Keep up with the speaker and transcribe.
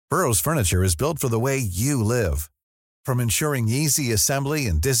Burrow's furniture is built for the way you live. From ensuring easy assembly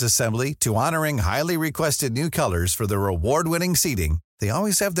and disassembly to honoring highly requested new colors for their award-winning seating, they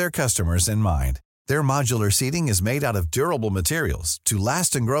always have their customers in mind. Their modular seating is made out of durable materials to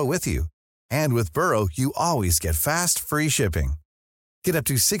last and grow with you. And with Burrow, you always get fast, free shipping. Get up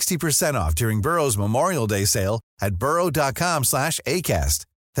to 60% off during Burrow's Memorial Day sale at burrow.com/ACAST.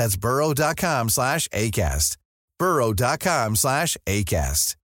 That's burrow.com/ACAST.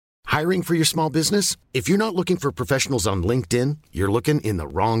 burrow.com/ACAST. Hiring for your small business? If you're not looking for professionals on LinkedIn, you're looking in the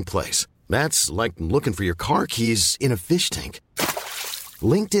wrong place. That's like looking for your car keys in a fish tank.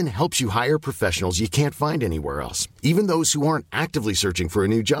 LinkedIn helps you hire professionals you can't find anywhere else, even those who aren't actively searching for a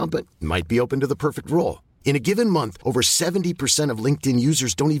new job but might be open to the perfect role. In a given month, over 70% of LinkedIn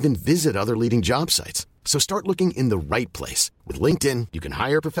users don't even visit other leading job sites. So start looking in the right place. With LinkedIn, you can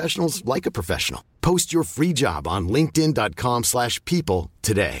hire professionals like a professional. Post your free job on linkedin.com/people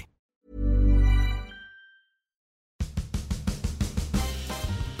today.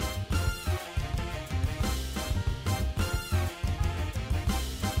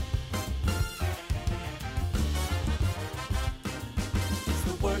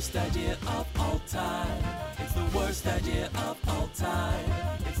 Worst idea of all time. It's the worst idea of all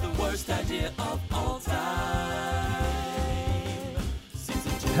time. It's the worst idea of all time.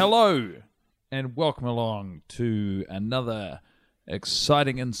 Season 2. Hello, and welcome along to another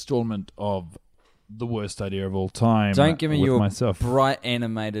exciting installment of the worst idea of all time. Don't give me with your myself. bright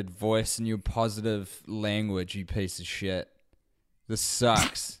animated voice and your positive language, you piece of shit. This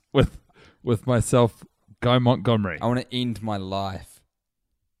sucks. with myself, Guy Montgomery. I want to end my life.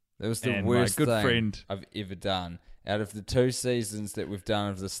 That was the And worst my good thing friend. I've ever done. Out of the 2 seasons that we've done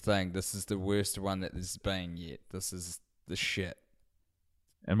of this thing, this is the worst one that there's been yet. This is the shit.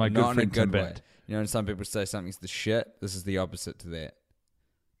 And my Not good friend in a good Tim way. Band. You know, when some people say something's the shit, this is the opposite to that.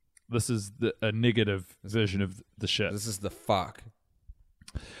 This is a negative version of the shit. This is the fuck.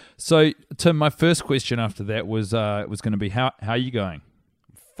 So, Tim, my first question after that was going to be, how are you going?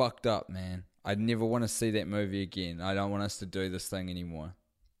 Fucked up, man. I'd never want to see that movie again. I don't want us to do this thing anymore.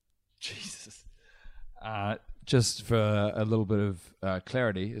 Jesus. Just for a little bit of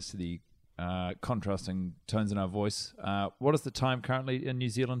clarity as to the contrasting tones in our voice, what is the time currently in New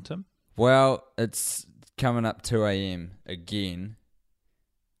Zealand, Tim? Well, it's coming up 2 a.m. again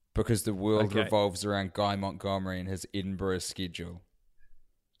because the world revolves around Guy Montgomery and his Edinburgh schedule.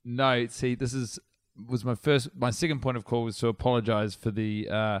 No, see, was my second point of call was to apologise for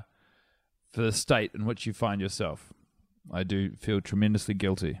the state in which you find yourself. I do feel tremendously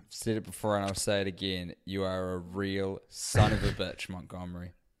guilty. I've said it before and I'll say it again. You are a real son of a bitch,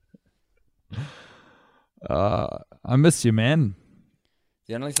 Montgomery. I miss you, man.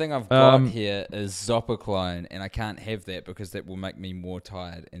 The only thing I've got here is Zopiclone, and I can't have that because that will make me more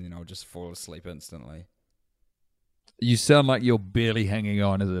tired, and then I'll just fall asleep instantly. You sound like you're barely hanging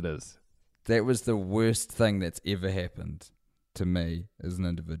on as it is. That was the worst thing that's ever happened to me as an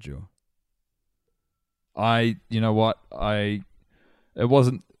individual. You know what? The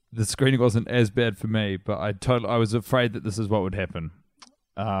screening wasn't as bad for me, but I was afraid that this is what would happen.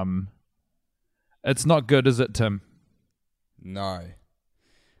 It's not good, is it, Tim? No.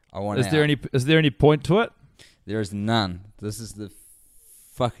 I want Is there any point to it? There is none. This is the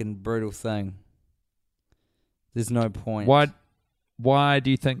fucking brutal thing. There's no point. Why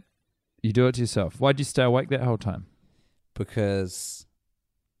do you think you do it to yourself? Why did you stay awake that whole time? Because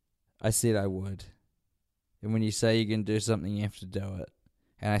I said I would. And when you say you're going to do something, you have to do it.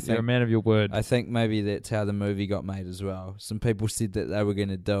 And I think you're a man of your word. I think maybe that's how the movie got made as well. Some people said that they were going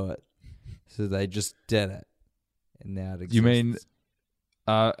to do it, so they just did it. And now it exists. You mean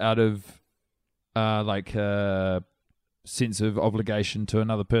out of like a sense of obligation to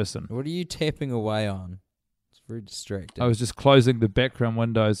another person? What are you tapping away on? It's very distracting. I was just closing the background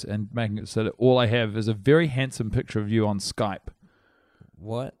windows and making it so that all I have is a very handsome picture of you on Skype.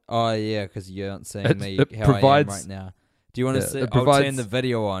 What? Oh, yeah, because you aren't seeing me how I am right now. Do you want to see? I'll turn the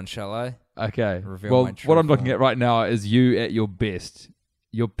video on, shall I? Okay. Reveal Well, my true what I'm looking form. at right now is you at your best.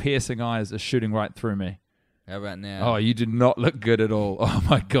 Your piercing eyes are shooting right through me. How about now? Oh, you do not look good at all. Oh,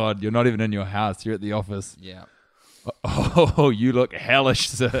 my God. You're not even in your house. You're at the office. Yeah. Oh, you look hellish,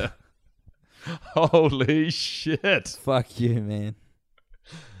 sir. Holy shit. Fuck you, man.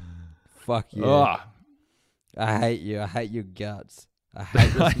 Fuck you. Oh, I hate you. I hate your guts. I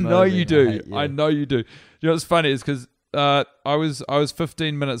hate this I know movie. you do. hate you. I know you do. You know what's funny is because I was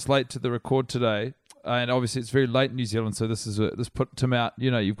 15 minutes late to the record today, and obviously it's very late in New Zealand, so this put Tim out.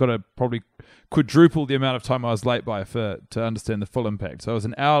 You know, you've got to probably quadruple the amount of time I was late by to understand the full impact. So I was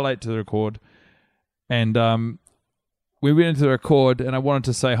an hour late to the record, and we went into the record, and I wanted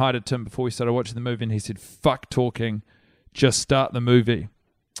to say hi to Tim before we started watching the movie, and he said, "Fuck talking, just start the movie."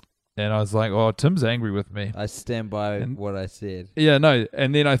 And I was like, "Oh, Tim's angry with me." I stand by what I said. Yeah, no.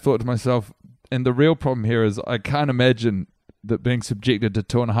 And then I thought to myself, and the real problem here is I can't imagine that being subjected to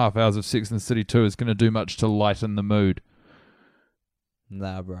 2.5 hours of Sex and the City 2 is going to do much to lighten the mood.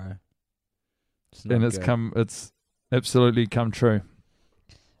 Nah, bro. And it's absolutely come true.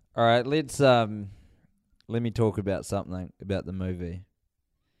 All right, let me talk about something about the movie.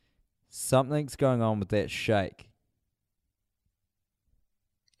 Something's going on with that shake.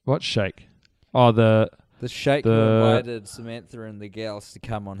 What shake? Oh, the shake who invited Samantha and the gals to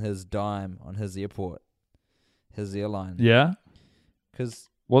come on his dime on his airport, his airline. Yeah.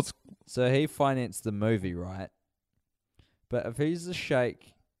 So he financed the movie, right? But if he's the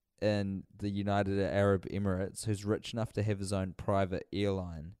sheikh in the United Arab Emirates who's rich enough to have his own private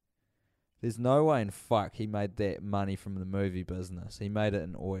airline, there's no way in fuck he made that money from the movie business. He made it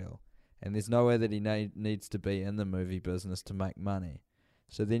in oil. And there's no way that he needs to be in the movie business to make money.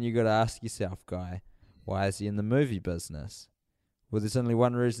 So then you got to ask yourself, guy, why is he in the movie business? Well, there's only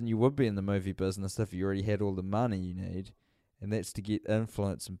one reason you would be in the movie business if you already had all the money you need, and that's to get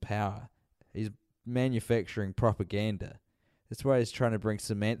influence and power. He's manufacturing propaganda. That's why he's trying to bring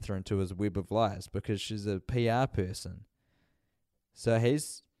Samantha into his web of lies, because she's a PR person. So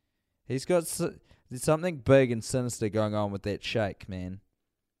he's got there's something big and sinister going on with that sheikh, man.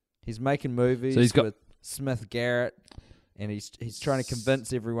 He's making movies with Smith Garrett, and he's trying to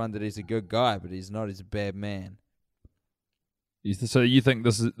convince everyone that he's a good guy, but he's not. He's a bad man. So you think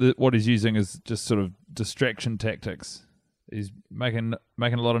this is what he's using is just sort of distraction tactics? He's making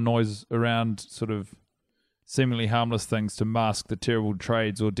a lot of noise around sort of seemingly harmless things to mask the terrible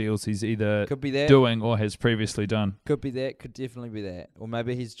trades or deals he's either doing or has previously done. Could be that. Could definitely be that. Or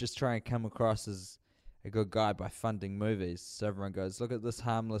maybe he's just trying to come across as a good guy by funding movies. So everyone goes, look at this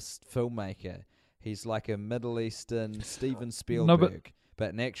harmless filmmaker. He's like a Middle Eastern Steven Spielberg. No,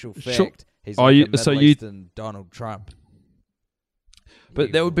 but in actual fact, he's like a Middle Eastern Donald Trump. But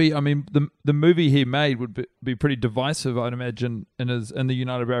evil. That would be, I mean, the movie he made would be pretty divisive, I'd imagine, in the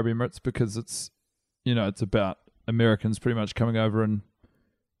United Arab Emirates, because it's about Americans pretty much coming over and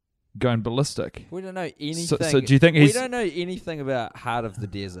going ballistic. We don't know anything. So do you think we don't know anything about Heart of the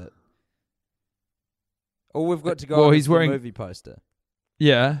Desert? All we've got to go on is the movie poster.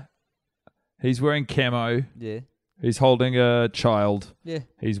 Yeah. He's wearing camo. Yeah. He's holding a child. Yeah.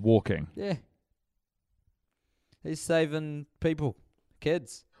 He's walking. Yeah. He's saving people,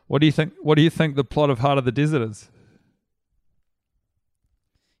 kids. What do you think the plot of Heart of the Desert is?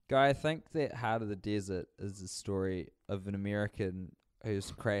 Guy, I think that Heart of the Desert is the story of an American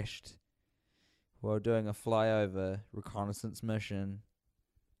who's crashed while doing a flyover reconnaissance mission,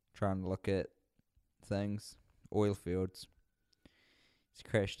 trying to look at things, oil fields. He's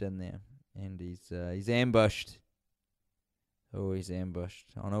crashed in there, and he's ambushed. Oh, he's ambushed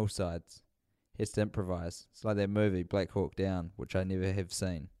on all sides. He has to improvise. It's like that movie, Black Hawk Down, which I never have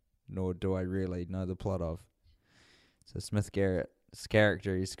seen, nor do I really know the plot of. So Smith Garrett's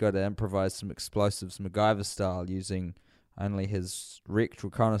character, he's got to improvise some explosives MacGyver style using only his wrecked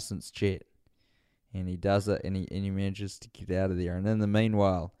reconnaissance jet. And he does it, and he manages to get out of there. And in the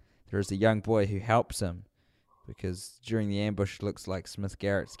meanwhile, there is a young boy who helps him, because during the ambush it looks like Smith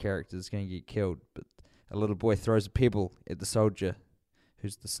Garrett's character is going to get killed, but a little boy throws a pebble at the soldier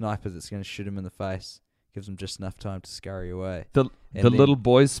who's the sniper that's going to shoot him in the face. Gives him just enough time to scurry away. The little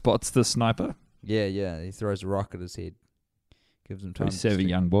boy spots the sniper? Yeah. He throws a rock at his head. Gives him time. Pretty savvy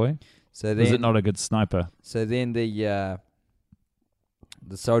young boy. So then, is it not a good sniper? So then the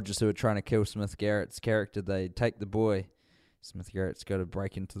soldiers who are trying to kill Smith Garrett's character, they take the boy. Smith Garrett's got to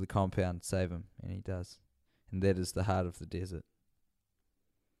break into the compound, save him, and he does. And that is the Heart of the Desert.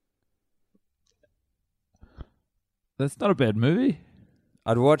 That's not a bad movie.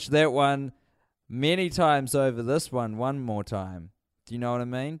 I'd watch that one many times over this one more time. Do you know what I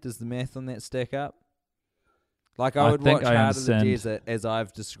mean? Does the math on that stack up? Like I would watch Heart of the Desert as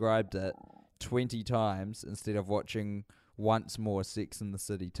I've described it 20 times instead of watching once more Sex and the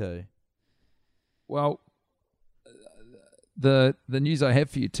City 2. Well, the news I have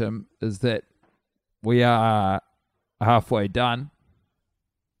for you, Tim, is that we are halfway done.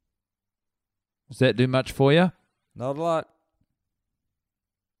 Does that do much for you? Not a lot.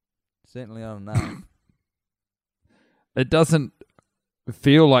 Certainly not enough. It doesn't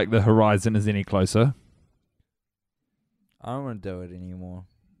feel like the horizon is any closer. I don't want to do it anymore.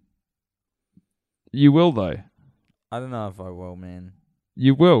 You will, though. I don't know if I will, man.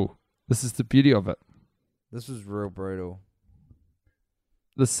 You will. This is the beauty of it. This was real brutal.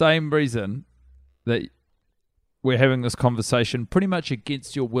 The same reason that we're having this conversation pretty much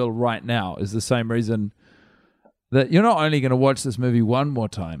against your will right now is the same reason that you're not only going to watch this movie one more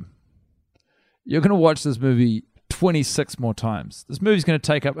time, you're going to watch this movie 26 more times. This movie's going to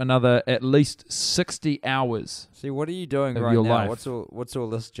take up another at least 60 hours. See, what are you doing of right your now? life. What's all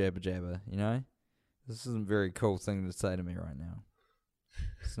this jabber jabber? You know, this isn't a very cool thing to say to me right now.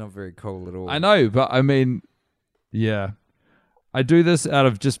 It's not very cool at all. I know, but I mean, yeah. I do this out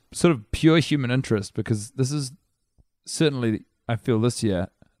of just sort of pure human interest because this is certainly, I feel this year,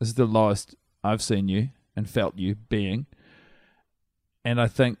 this is the lowest I've seen you and felt you being. And I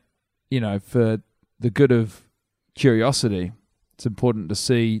think, for the good of curiosity, it's important to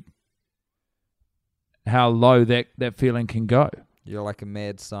see how low that feeling can go. You're like a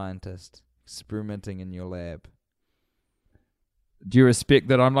mad scientist experimenting in your lab. Do you respect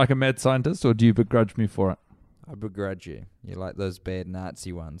that I'm like a mad scientist, or do you begrudge me for it? I begrudge you. You're like those bad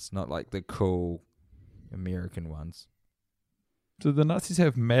Nazi ones, not like the cool American ones. Do the Nazis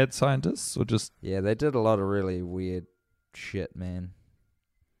have mad scientists, or just... Yeah, they did a lot of really weird shit, man.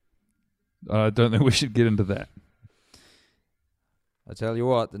 I don't think we should get into that. I tell you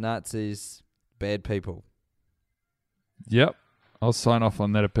what, the Nazis, bad people. Yep, I'll sign off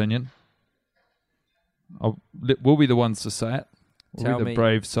on that opinion. We'll be the ones to say it. We'll be the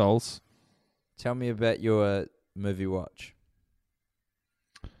brave souls. Tell me about your movie watch.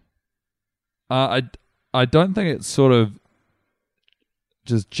 I don't think it sort of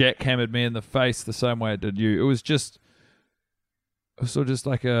just jackhammered me in the face the same way it did you. It was sort of just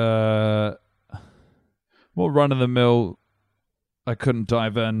like a more run-of-the-mill. I couldn't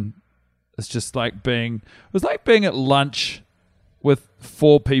dive in. It's just like it was like being at lunch with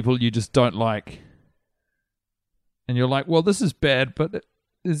 4 people you just don't like. And you're like, well, this is bad, but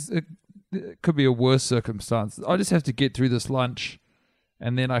it could be a worse circumstance. I just have to get through this lunch,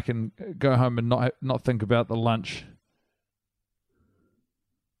 and then I can go home and not think about the lunch.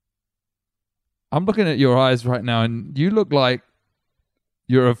 I'm looking at your eyes right now, and you look like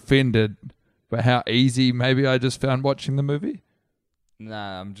you're offended by how easy maybe I just found watching the movie.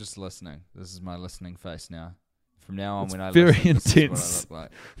 Nah, I'm just listening. This is my listening face now. From now on, It's when I very listen, intense. this is what I look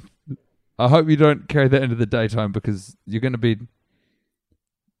like. I hope you don't carry that into the daytime because you're going to be...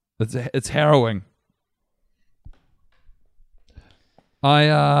 It's harrowing.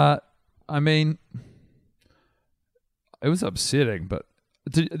 I mean, it was upsetting, but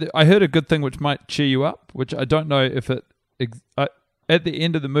I heard a good thing which might cheer you up, which I don't know if it... at the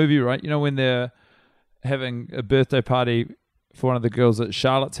end of the movie, right, when they're having a birthday party for one of the girls at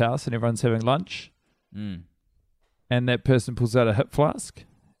Charlotte's house and everyone's having lunch, and that person pulls out a hip flask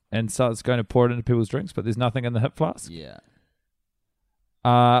and starts going to pour it into people's drinks, but there's nothing in the hip flask. Yeah.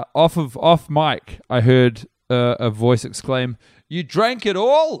 Off mic, I heard a voice exclaim, "You drank it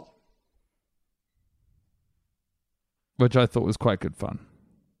all!" Which I thought was quite good fun.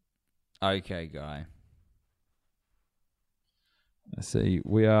 Okay, guy. I see.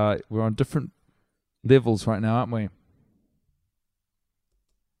 We're on different levels right now, aren't we?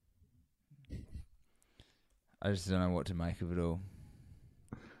 I just don't know what to make of it all.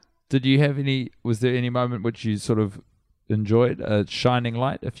 Did you have was there any moment which you sort of enjoyed, a shining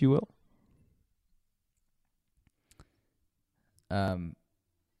light, if you will?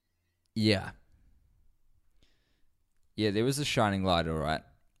 Yeah. Yeah, there was a shining light, all right.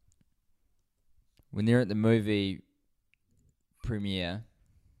 When they're at the movie premiere,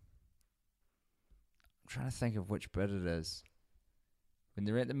 I'm trying to think of which bit it is. When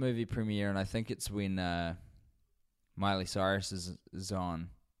they're at the movie premiere, and I think it's when Miley Cyrus is on.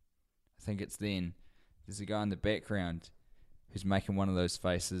 I think it's then. There's a guy in the background who's making one of those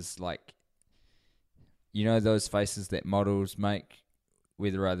faces, like, those faces that models make,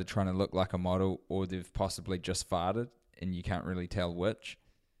 where they're either trying to look like a model or they've possibly just farted, and you can't really tell which.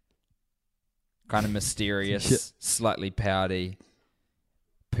 Kind of mysterious, slightly pouty,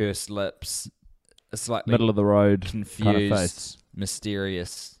 pursed lips, a slightly middle of the road, confused, kind of face.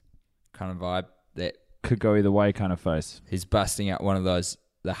 Mysterious kind of vibe that Could go either way kind of face. he's busting out one of those,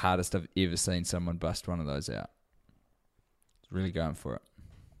 the hardest I've ever seen someone bust one of those out. He's really going for it.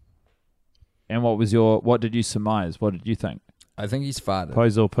 And what did you surmise? What did you think? I think he's farted.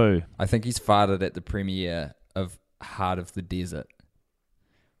 Pose or poo? I think he's farted at the premiere of Heart of the Desert,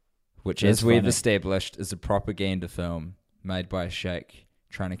 which, That's as we've funny. established, is a propaganda film made by a sheikh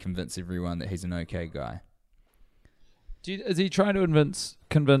trying to convince everyone that he's an okay guy. Is he trying to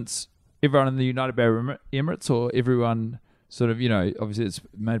convince everyone in the United Arab Emirates, or everyone sort of, obviously it's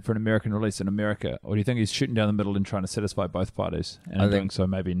made for an American release in America, or do you think he's shooting down the middle and trying to satisfy both parties, and I in doing think- so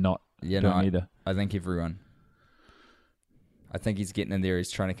maybe not doing either? I think everyone. I think he's getting in there,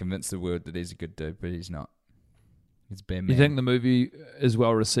 he's trying to convince the world that he's a good dude, but he's not. It's Batman. You think the movie is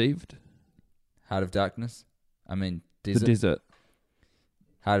well received? Heart of Darkness? I mean, The Desert.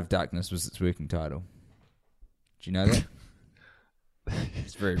 Heart of Darkness was its working title. Do you know that?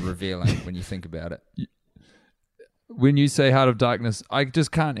 It's very revealing when you think about it. When you say Heart of Darkness, I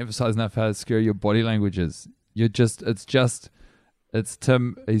just can't emphasize enough how scary your body language is. It's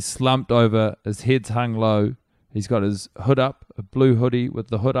Tim. He's slumped over. His head's hung low. He's got his hood up, a blue hoodie with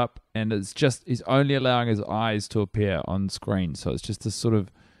the hood up, and he's only allowing his eyes to appear on screen. So it's just this sort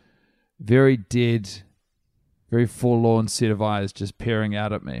of very dead, very forlorn set of eyes just peering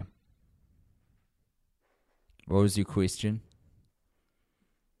out at me. What was your question?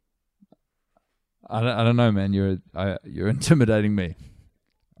 I don't know, man. You're intimidating me.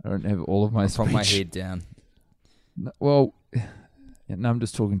 I don't have all of my speech. From my head down. Well, now I'm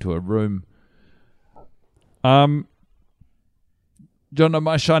just talking to a room. Do you know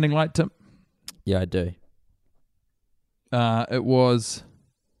my shining light, Tim? Yeah, I do. I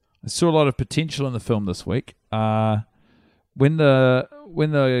saw a lot of potential in the film this week. When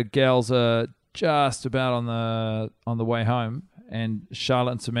the gals are just about on the way home, and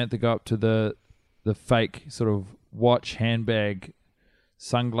Charlotte and Samantha go up to the fake sort of watch, handbag,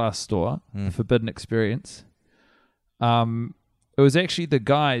 sunglass store, the Forbidden Experience. It was actually the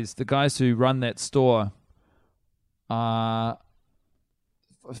guys who run that store, for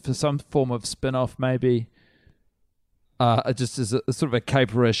some form of spin-off maybe, just as a sort of a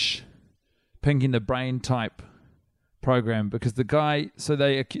caperish, pink in the brain type program, because the guy, so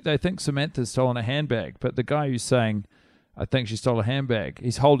they think Samantha's stolen a handbag, but the guy who's saying, I think she stole a handbag,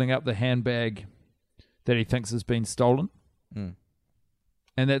 he's holding up the handbag that he thinks has been stolen. And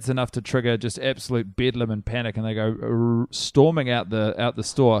that's enough to trigger just absolute bedlam and panic, and they go storming out the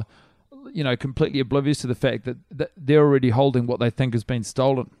store, completely oblivious to the fact that they're already holding what they think has been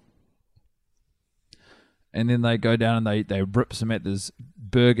stolen. And then they go down and they rip Samantha's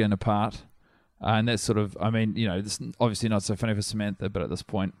Bergen apart, and that's sort of, this is obviously not so funny for Samantha, but at this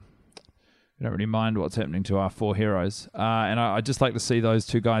point, we don't really mind what's happening to our four heroes. And I'd just like to see those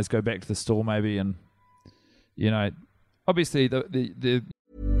two guys go back to the store maybe, and obviously the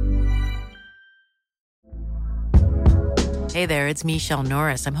Hey there, it's Michelle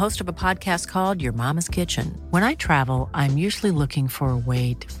Norris. I'm host of a podcast called Your Mama's Kitchen. When I travel, I'm usually looking for a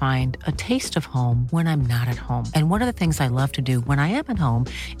way to find a taste of home when I'm not at home. And one of the things I love to do when I am at home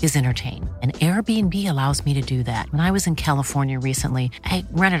is entertain. And Airbnb allows me to do that. When I was in California recently, I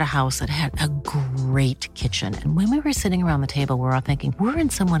rented a house that had a great kitchen. And when we were sitting around the table, we were all thinking, we're in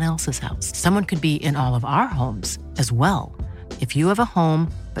someone else's house. Someone could be in all of our homes as well. If you have a home,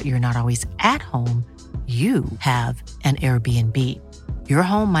 but you're not always at home, you have an Airbnb. Your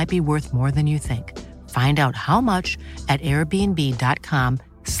home might be worth more than you think. Find out how much at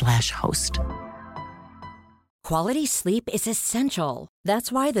airbnb.com/host. Quality sleep is essential.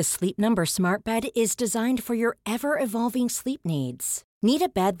 That's why the Sleep Number Smart Bed is designed for your ever-evolving sleep needs. Need a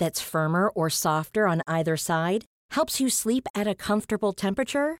bed that's firmer or softer on either side? Helps you sleep at a comfortable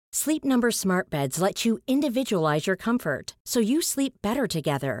temperature? Sleep Number Smart Beds let you individualize your comfort, so you sleep better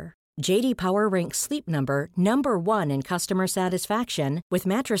together. J.D. Power ranks Sleep Number number 1 in customer satisfaction with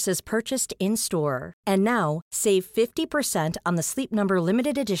mattresses purchased in-store. And now, save 50% on the Sleep Number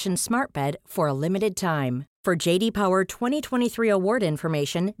Limited Edition Smart Bed for a limited time. For J.D. Power 2023 award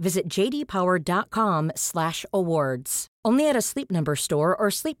information, visit jdpower.com/awards. Only at a Sleep Number store or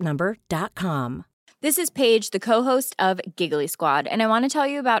sleepnumber.com. This is Paige, the co-host of Giggly Squad, and I want to tell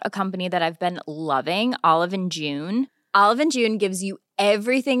you about a company that I've been loving, Olive & June. Olive & June gives you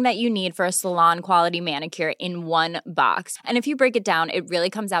everything that you need for a salon-quality manicure in one box. And if you break it down, it really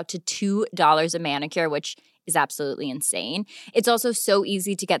comes out to $2 a manicure, which is absolutely insane. It's also so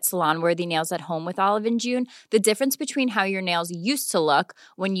easy to get salon-worthy nails at home with Olive & June. The difference between how your nails used to look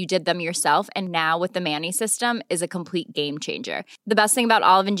when you did them yourself and now with the Mani system is a complete game changer. The best thing about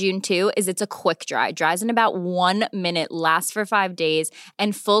Olive & June, too, is it's a quick dry. Dries in about 1 minute, lasts for 5 days,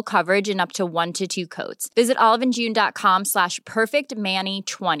 and full coverage in up to 1 to 2 coats. Visit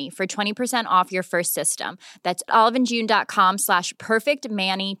oliveandjune.com/perfectmani20 for 20% off your first system. That's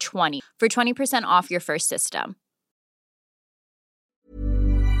oliveandjune.com/perfectmani20 for 20% off your first system.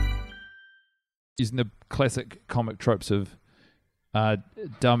 Using the classic comic tropes of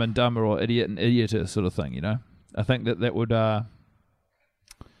Dumb and Dumber or Idiot and Idioter sort of thing, I think that would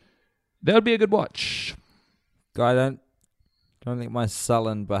be a good watch. I don't think my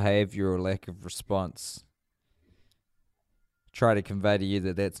sullen behaviour or lack of response try to convey to you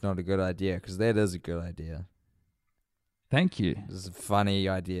that that's not a good idea, because that is a good idea. Thank you. It's a funny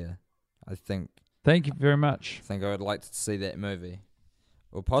idea. Thank you very much. I think I would like to see that movie.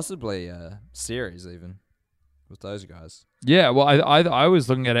 Or possibly a series even. with those guys. Yeah, well, I was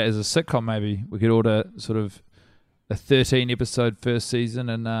looking at it as a sitcom. Maybe we could order sort of a 13 episode first season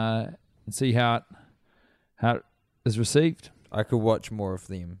and see how it is received. I could watch more of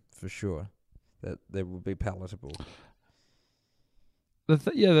them for sure. That would be palatable. The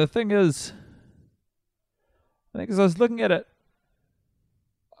thing is, I think as I was looking at it,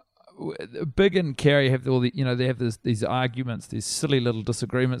 Big and Carrie have all the, they have these arguments, these silly little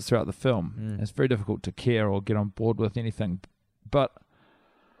disagreements throughout the film. It's very difficult to care or get on board with anything. But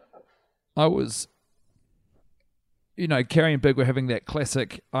I was, Carrie and Big were having that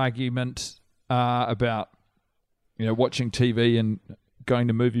classic argument about, watching TV and going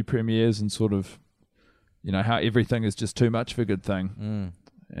to movie premieres and sort of, how everything is just too much for a good thing.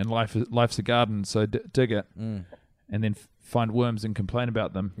 And life's a garden, so dig it. And then find worms and complain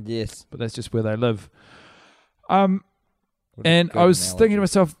about them. Yes. But that's just where they live. And I was thinking to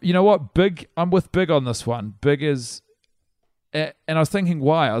myself, you know what, Big, I'm with Big on this one. Big is, and I was thinking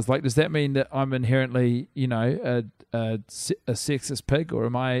why. I was like, does that mean that I'm inherently, a sexist pig? Or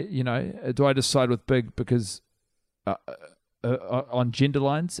am I, do I just side with Big because on gender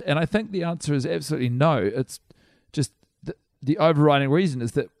lines? And I think the answer is absolutely no. It's just the overriding reason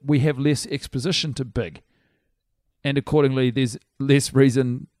is that we have less exposition to Big. And accordingly, there's less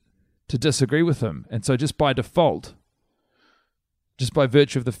reason to disagree with him. And so just by default, just by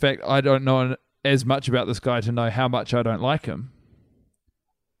virtue of the fact I don't know as much about this guy to know how much I don't like him,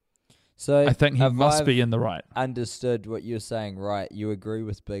 so I think he must be in the right. Understood what you're saying, right? You agree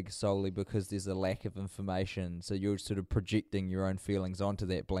with Big solely because there's a lack of information, so you're sort of projecting your own feelings onto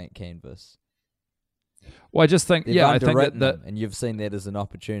that blank canvas. Well, I just think, I think that them, and you've seen that as an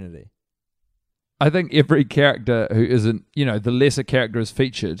opportunity. I think every character who isn't, the lesser character is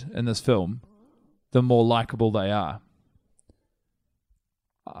featured in this film, the more likable they are.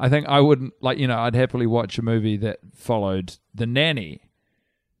 I think I wouldn't, I'd happily watch a movie that followed the nanny,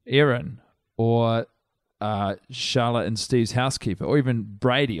 Erin, or Charlotte and Steve's housekeeper, or even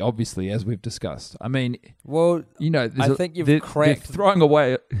Brady, obviously, as we've discussed. I mean, well, I think you've cracked... They're throwing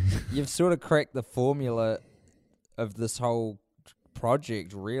away... You've sort of cracked the formula of this whole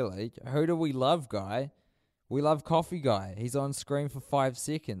project, really. Who do we love, Guy? We love Coffee Guy. He's on screen for 5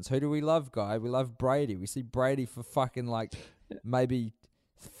 seconds. Who do we love, Guy? We love Brady. We see Brady for fucking maybe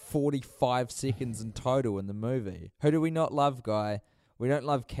 45 seconds in total in the movie. Who do we not love, Guy? We don't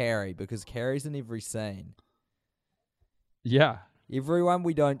love Carrie because Carrie's in every scene. Yeah. Everyone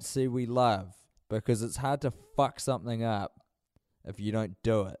we don't see we love because it's hard to fuck something up if you don't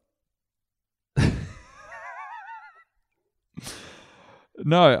do it.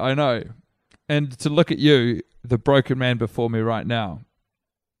 No, I know. And to look at you, the broken man before me right now,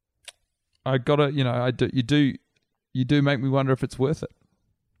 I gotta, you do make me wonder if it's worth it.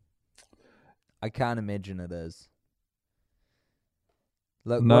 I can't imagine it is.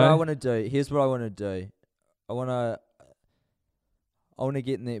 Look, no. What I want to do, here's what I want to do. I want to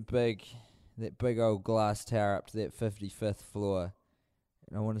get in that big old glass tower up to that 55th floor.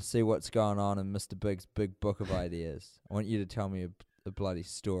 And I want to see what's going on in Mr. Big's big book of ideas. I want you to tell me a bloody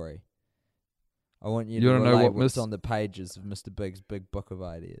story. I want you to relay what's on the pages of Mr. Big's big book of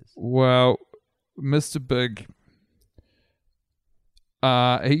ideas. Well, Mr. Big,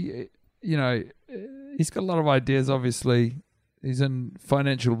 he's got a lot of ideas, obviously. He's in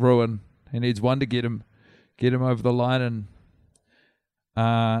financial ruin. He needs one to get him over the line and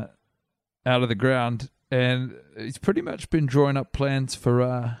out of the ground. And he's pretty much been drawing up plans for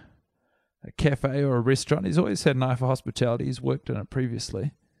a cafe or a restaurant. He's always had an eye for hospitality. He's worked in it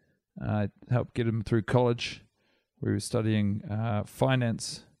previously. Helped get him through college, where he was studying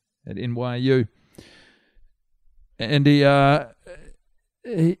finance at NYU. And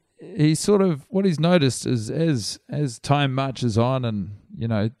he sort of, what he's noticed is as time marches on and,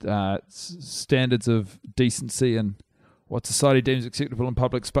 standards of decency and what society deems acceptable in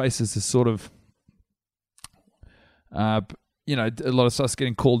public spaces is sort of, a lot of stuff's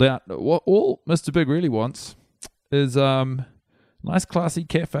getting called out. What all Mr. Big really wants is nice, classy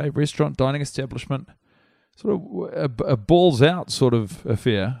cafe, restaurant, dining establishment, sort of a balls out sort of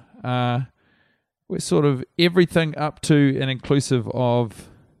affair. Where sort of everything up to and inclusive of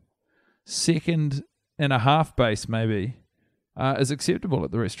second and a half base maybe is acceptable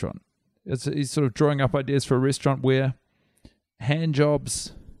at the restaurant. He's sort of drawing up ideas for a restaurant where hand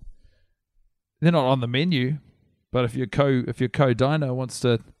jobs, they're not on the menu, but if your co-diner wants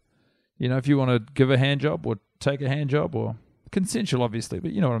to, if you want to give a hand job or take a hand job, or consensual obviously,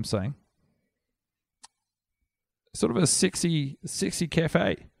 but you know what I'm saying. Sort of a sexy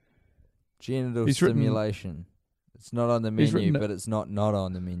cafe. Genital stimulation. It's not on the menu, but it's not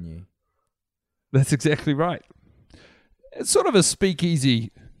on the menu. That's exactly right. It's sort of a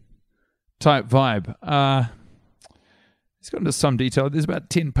speakeasy type vibe. He's gone into some detail. There's about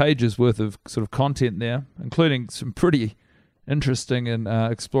 10 pages worth of sort of content there, including some pretty interesting and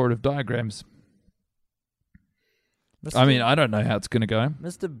explorative diagrams. I mean, I don't know how it's going to go.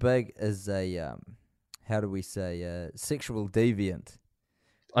 Mr. Big is a, how do we say, sexual deviant.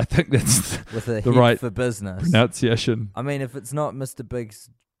 I think that's with a the head right for business pronunciation. I mean, if it's not Mr. Big's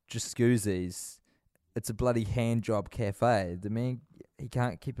Jacuzzis, it's a bloody hand job cafe. The man, he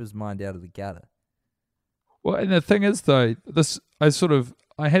can't keep his mind out of the gutter. Well, and the thing is, though,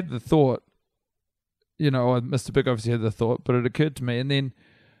 I had the thought, Mr. Big obviously had the thought, but it occurred to me, and then,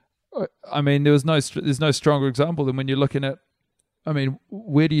 I mean, there's no stronger example than when you're looking at, I mean,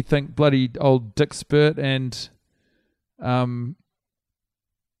 where do you think bloody old Dick Spurt and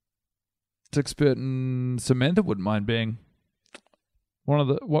Samantha wouldn't mind being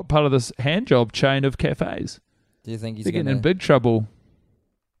what part of this hand job chain of cafes? Do you think he's getting in big trouble?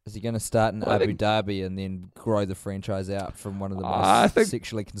 Is he going to start in Abu Dhabi and then grow the franchise out from one of the most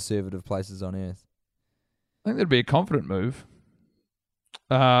sexually conservative places on earth? I think that'd be a confident move.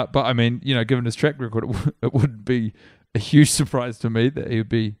 But I mean, given his track record, it would be a huge surprise to me that he would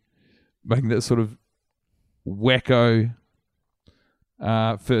be making that sort of wacko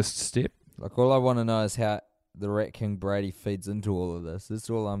first step. Like, all I want to know is how the Rat King Brady feeds into all of this. That's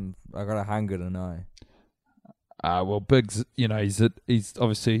all I got a hunger to know. Well, Biggs, he's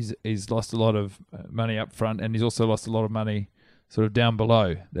obviously he's lost a lot of money up front, and he's also lost a lot of money sort of down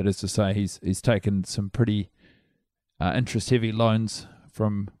below. That is to say, he's taken some pretty interest-heavy loans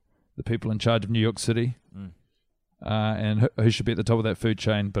from the people in charge of New York City, and who should be at the top of that food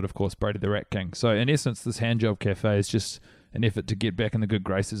chain, but of course Brady the Rat King. So in essence, this handjob cafe is just an effort to get back in the good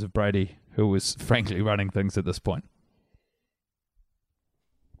graces of Brady, who was frankly running things at this point.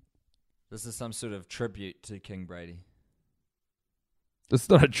 This is some sort of tribute to King Brady. It's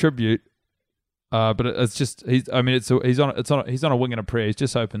not a tribute, but it's just he's on a wing and a prayer. He's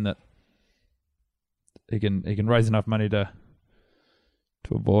just hoping that he can raise enough money to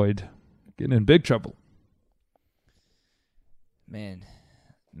avoid getting in big trouble. Man,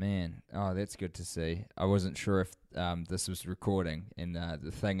 oh, that's good to see. I wasn't sure if this was recording, and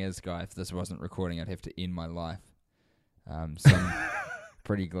the thing is, guy, if this wasn't recording, I'd have to end my life. So I'm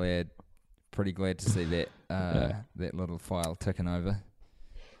pretty glad to see that that little file ticking over.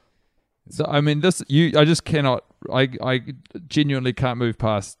 So I mean, I just cannot. I genuinely can't move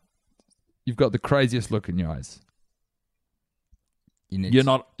past. You've got the craziest look in your eyes. You're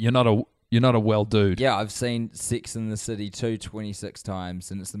not a well dude. Yeah, I've seen Sex in the City 26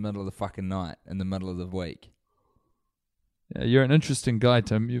 times, and it's the middle of the fucking night, in the middle of the week. Yeah, you're an interesting guy,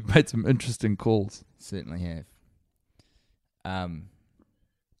 Tim. You've made some interesting calls. Certainly have.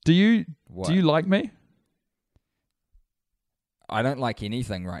 Do you like me? I don't like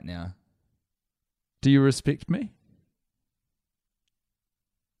anything right now. Do you respect me?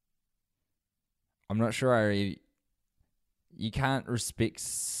 I'm not sure you can't respect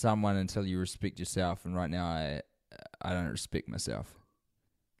someone until you respect yourself, and right now I don't respect myself.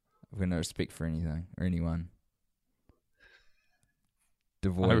 I've got no respect for anything or anyone.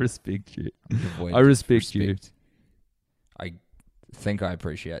 I respect you. I respect you. I think I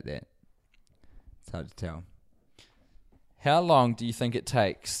appreciate that. It's hard to tell. How long do you think it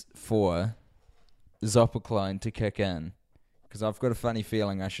takes for Zopiclone to kick in? Because I've got a funny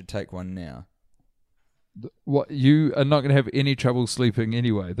feeling I should take one now. What, you are not going to have any trouble sleeping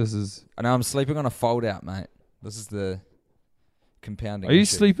anyway. I know, I'm sleeping on a fold out, mate. This is the compounding Are you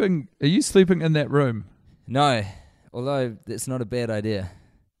issue. sleeping in that room? No, although that's not a bad idea.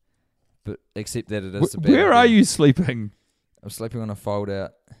 But except that it is a bad idea. Where are you sleeping? I'm sleeping on a fold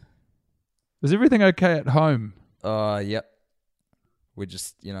out. Is everything okay at home? Yep. We're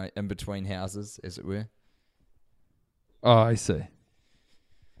just, in between houses, as it were. Oh, I see.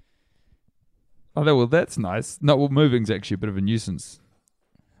 Oh, well, that's nice. No, well, moving's actually a bit of a nuisance.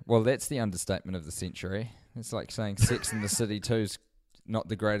 Well, that's the understatement of the century. It's like saying Sex in the City 2 is not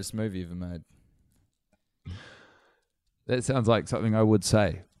the greatest movie ever made. That sounds like something I would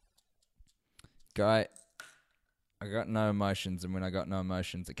say. Guy, I got no emotions, and when I got no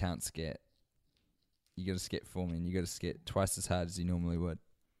emotions, I can't scat. You got to scat for me, and you got to scat twice as hard as you normally would.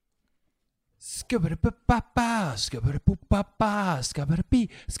 Skabba-da-ba-ba-ba, skabba-da-boo-ba-ba, skabba-da-bee,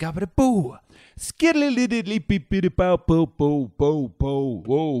 skabba-da-boo, skidly-liddy-lee-bee-bee-bow-bow-bow-bow.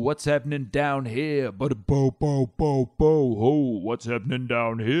 Whoa, what's happening down here? Ba-da-bow-bow-bow-bow. Oh, what's happening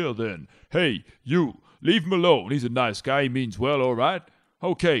down here then? Hey, you, leave him alone. He's a nice guy. He means well, all right.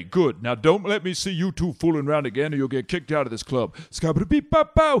 Okay, good. Now don't let me see you two fooling around again or you'll get kicked out of this club.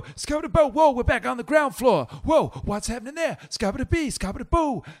 Scabba-da-beep-bop-bow, scabba-da-bow. Whoa, we're back on the ground floor. Whoa, what's happening there? Scabba-da-bee,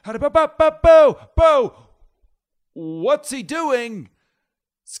 scabba-da-boo. Hada-ba-ba-ba-bow, bow. What's he doing?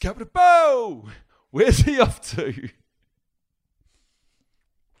 Scabba-da-bow. Where's he off to?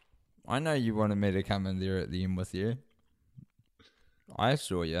 I know you wanted me to come in there at the end with you. I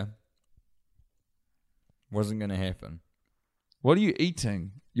saw you. Wasn't going to happen. What are you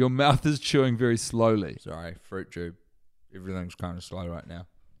eating? Your mouth is chewing very slowly. Sorry, fruit tube. Everything's kind of slow right now.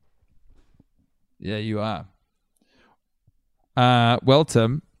 Yeah, you are. Well,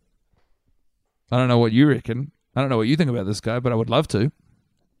 Tim, I don't know what you reckon. I don't know what you think about this guy, but I would love to.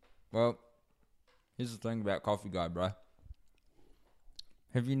 Well, here's the thing about Coffee Guy, bro.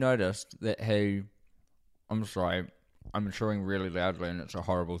 Have you noticed that I'm sorry, I'm chewing really loudly and it's a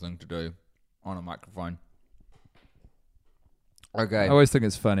horrible thing to do on a microphone. Okay. I always think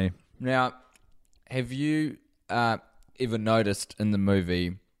it's funny. Now, have you ever noticed in the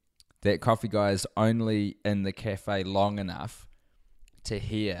movie that Coffee Guy is only in the cafe long enough to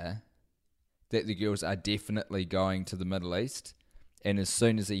hear that the girls are definitely going to the Middle East, and as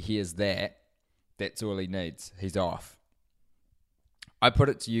soon as he hears that, that's all he needs. He's off. I put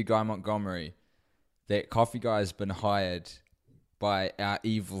it to you, Guy Montgomery, that Coffee Guy has been hired by our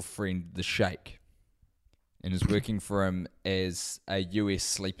evil friend, the Sheikh, and is working for him as a US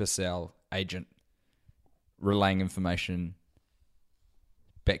sleeper cell agent, relaying information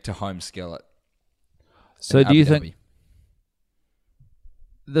back to Home Skillet. So do you think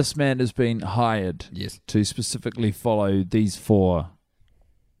this man has been hired to specifically follow these four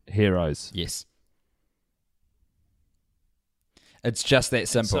heroes? Yes. It's just that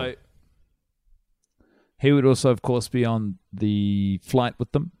simple. So he would also, of course, be on the flight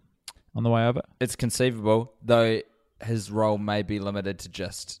with them on the way over? It's conceivable, though his role may be limited to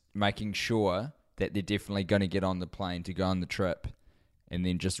just making sure that they're definitely going to get on the plane to go on the trip and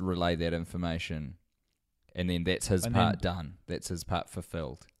then just relay that information. And then that's his part done. That's his part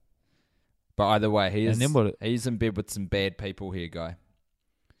fulfilled. But either way, he's in bed with some bad people here, Guy.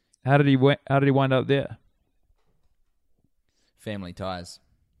 How did he wind up there? Family ties.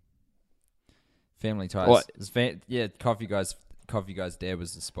 Family ties. What? Coffee Guy's dad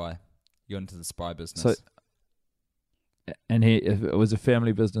was a spy. He got into the spy business. So, and it was a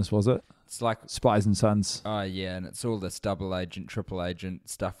family business, was it? It's like Spies and Sons. Oh yeah, and it's all this double agent, triple agent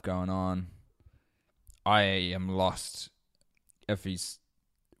stuff going on. I am lost if he's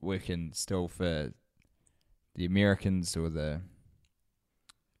working still for the Americans or the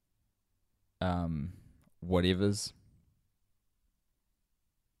whatevers.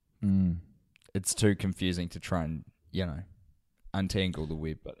 It's too confusing to try and, untangle the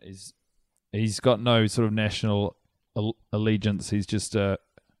web. But he's got no sort of national allegiance. He's just a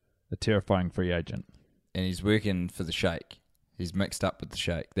terrifying free agent. And he's working for the Sheikh. He's mixed up with the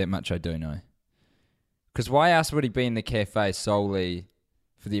Sheikh. That much I do know. Because why else would he be in the cafe solely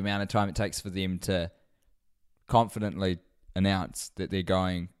for the amount of time it takes for them to confidently announce that they're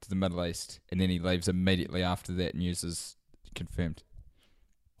going to the Middle East, and then he leaves immediately after that and uses confirmed?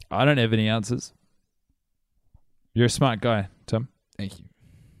 I don't have any answers. You're a smart guy, Tim. Thank you.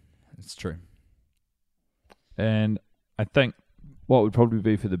 It's true. And I think what would probably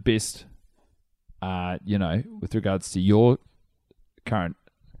be for the best, with regards to your current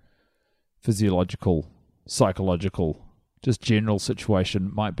physiological, psychological, just general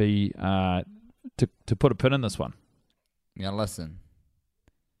situation, might be to put a pin in this one. Now listen.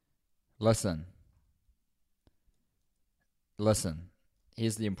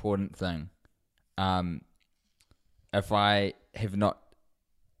 Here's the important thing. If I have not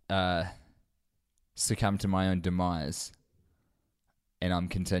succumbed to my own demise and I'm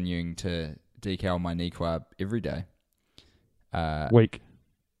continuing to decal my knee quab every day. Week.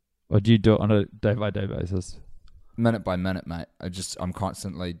 Or do you do it on a day-by-day basis? Minute by minute, mate. I'm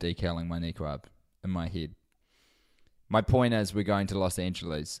constantly decaling my knee quab in my head. My point is we're going to Los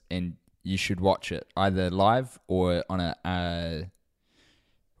Angeles and you should watch it either live or on a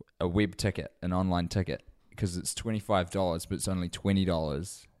web ticket, an online ticket, because it's $25, but it's only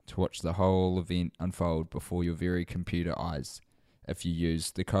 $20 to watch the whole event unfold before your very computer eyes if you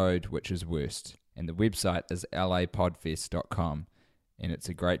use the code, which is worst. And the website is lapodfest.com, and it's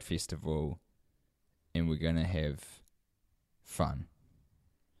a great festival, and we're going to have fun.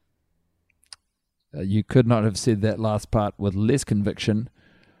 You could not have said that last part with less conviction,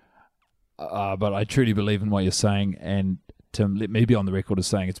 but I truly believe in what you're saying, and Tim, let me be on the record as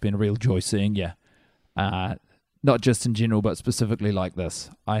saying it's been a real joy seeing you. Not just in general, but specifically like this.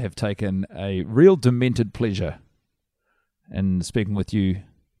 I have taken a real demented pleasure and speaking with you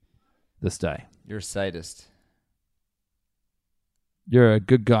this day. You're a sadist. You're a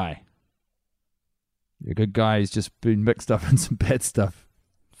good guy. You're a good guy who's just been mixed up in some bad stuff.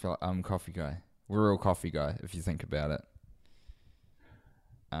 I feel like I'm a coffee guy. We're all coffee guy, if you think about it.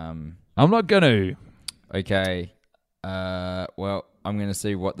 I'm not going to. Okay. Well, I'm going to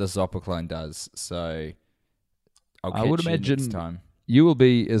see what the Zopicline does. So I'll catch I would you imagine next time. you will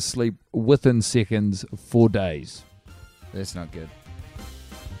be asleep within seconds for days. That's not good.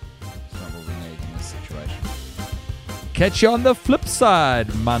 It's not what we need in this situation. Catch you on the flip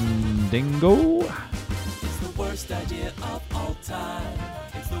side, Mandingo. It's the worst idea of all time.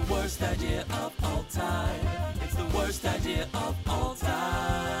 It's the worst idea of all time. It's the worst idea of all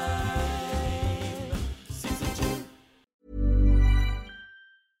time. Season 2.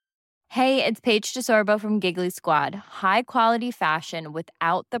 Hey, it's Paige DeSorbo from Giggly Squad. High quality fashion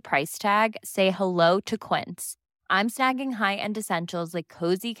without the price tag. Say hello to Quince. I'm snagging high-end essentials like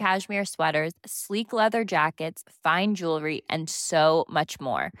cozy cashmere sweaters, sleek leather jackets, fine jewelry, and so much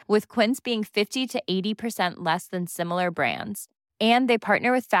more. With Quince being 50 to 80% less than similar brands. And they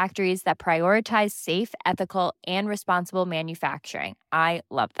partner with factories that prioritize safe, ethical, and responsible manufacturing. I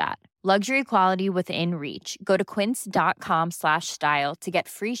love that. Luxury quality within reach. Go to quince.com/style to get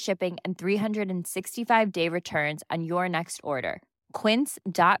free shipping and 365-day returns on your next order.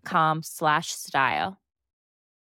 Quince.com/style.